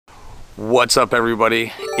What's up,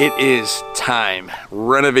 everybody? It is time,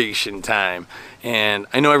 renovation time. And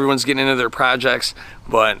I know everyone's getting into their projects,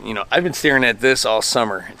 but you know, I've been staring at this all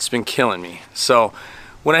summer. It's been killing me. So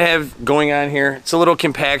what I have going on here, it's a little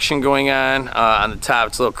compaction going on the top.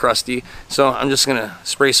 It's a little crusty. So I'm just gonna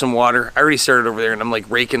spray some water. I already started over there and I'm like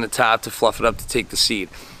raking the top to fluff it up to take the seed.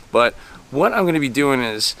 But what I'm gonna be doing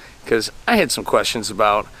is, because I had some questions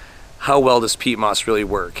about how well does peat moss really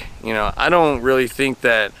work? You know, I don't really think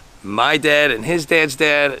that my dad and his dad's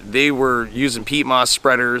dad, they were using peat moss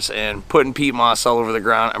spreaders and putting peat moss all over the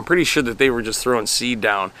ground. I'm pretty sure that they were just throwing seed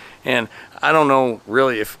down. And I don't know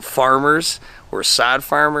really if farmers or sod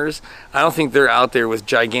farmers, I don't think they're out there with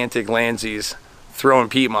gigantic Landsies throwing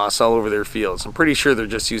peat moss all over their fields. I'm pretty sure they're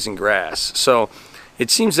just using grass. So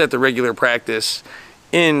it seems that the regular practice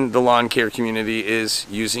in the lawn care community is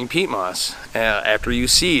using peat moss after you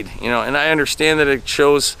seed, you know, and I understand that it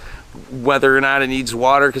shows whether or not it needs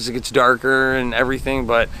water because it gets darker and everything,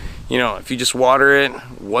 but you know, if you just water it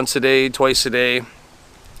once a day, twice a day,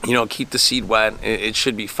 you know, keep the seed wet, it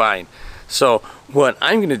should be fine. So what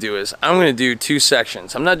I'm going to do is I'm going to do two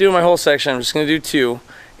sections. I'm not doing my whole section, I'm just going to do two,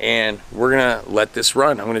 and we're going to let this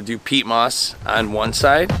run. I'm going to do peat moss on one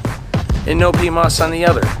side and no peat moss on the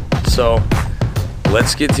other. So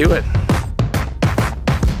let's get to it.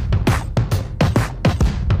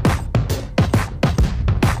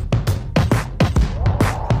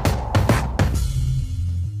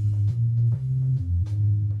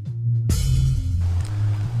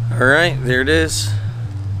 All right, there it is.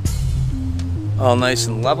 All nice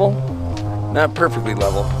and level. Not perfectly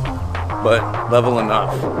level, but level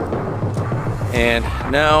enough. And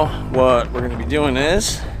now what we're gonna be doing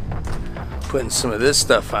is putting some of this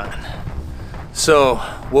stuff on. So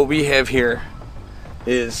what we have here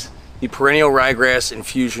is the perennial ryegrass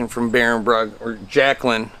infusion from Barenbrug, or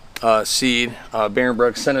Jacqueline seed.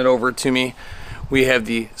 Barenbrug sent it over to me. We have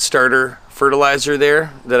the starter fertilizer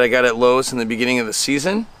there that I got at Lowe's in the beginning of the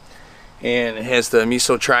season. And it has the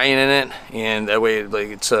mesotrione in it, and that way, like,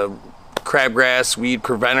 it's a crabgrass weed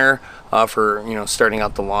preventer for, you know, starting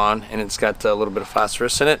out the lawn, and it's got a little bit of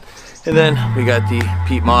phosphorus in it. And then we got the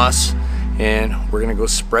peat moss, and we're gonna go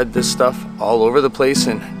spread this stuff all over the place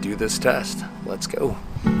and do this test. Let's go.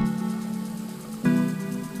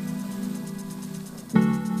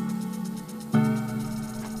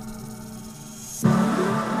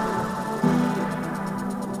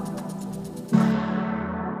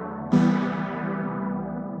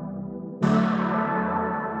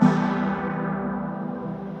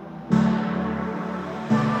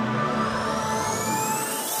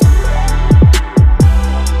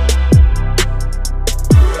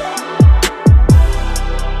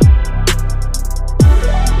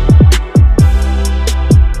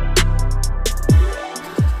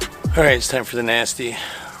 All right, it's time for the nasty.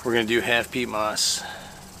 We're gonna do half peat moss.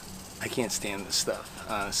 I can't stand this stuff,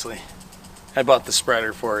 honestly. I bought the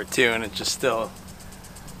spreader for it too, and it just still,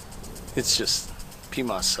 it's just, peat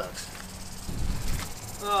moss sucks.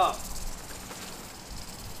 Oh,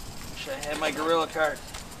 wish I had my Gorilla cart.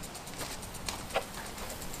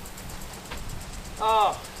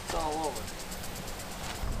 Oh, it's all over.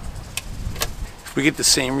 If we get the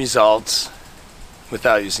same results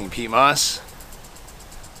without using peat moss,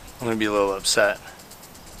 I'm going to be a little upset,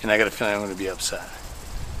 and I got a feeling I'm going to be upset.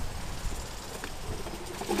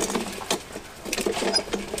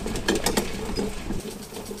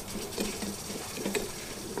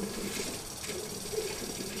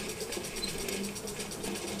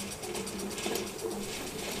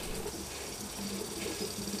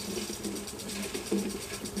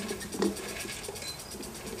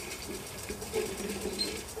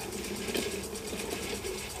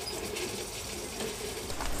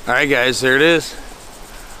 Alright guys, there it is.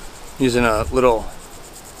 Using a little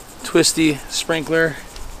twisty sprinkler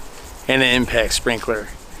and an impact sprinkler.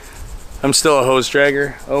 I'm still a hose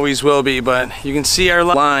dragger, always will be, but you can see our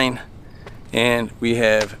line, and we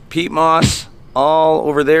have peat moss all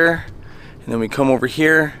over there, and then we come over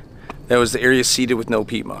here. That was the area seeded with no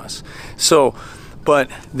peat moss. So,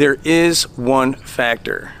 but there is one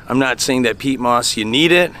factor. I'm not saying that peat moss, you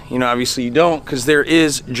need it. You know, obviously you don't, because there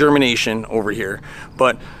is germination over here.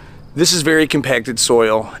 But this is very compacted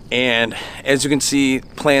soil, and as you can see,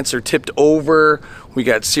 plants are tipped over. We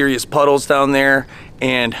got serious puddles down there,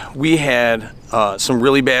 and we had some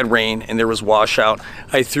really bad rain, and there was washout.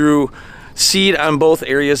 I threw seed on both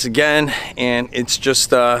areas again, and it's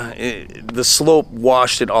just the slope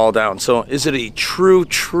washed it all down. So is it a true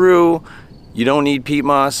you don't need peat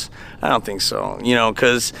moss? I don't think so, you know,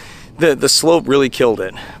 because the slope really killed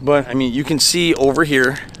it. But I mean, you can see over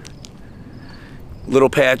here little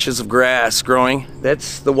patches of grass growing.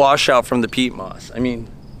 That's the washout from the peat moss. I mean,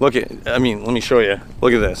 let me show you.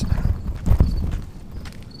 Look at this.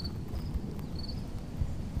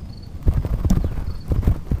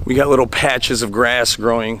 We got little patches of grass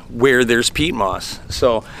growing where there's peat moss.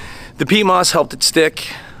 So the peat moss helped it stick.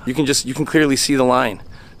 You can clearly see the line.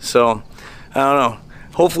 So I don't know.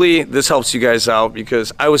 Hopefully this helps you guys out,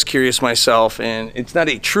 because I was curious myself, and it's not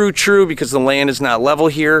a true because the land is not level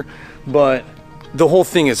here, but the whole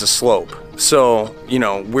thing is a slope. So, you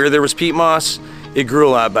know, where there was peat moss, it grew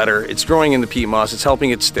a lot better. It's growing in the peat moss, it's helping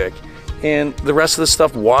it stick, and the rest of the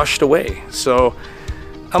stuff washed away. So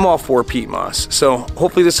I'm all for peat moss. So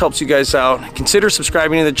hopefully this helps you guys out. Consider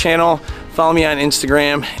subscribing to the channel, follow me on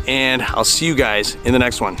Instagram, and I'll see you guys in the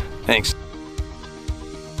next one. Thanks.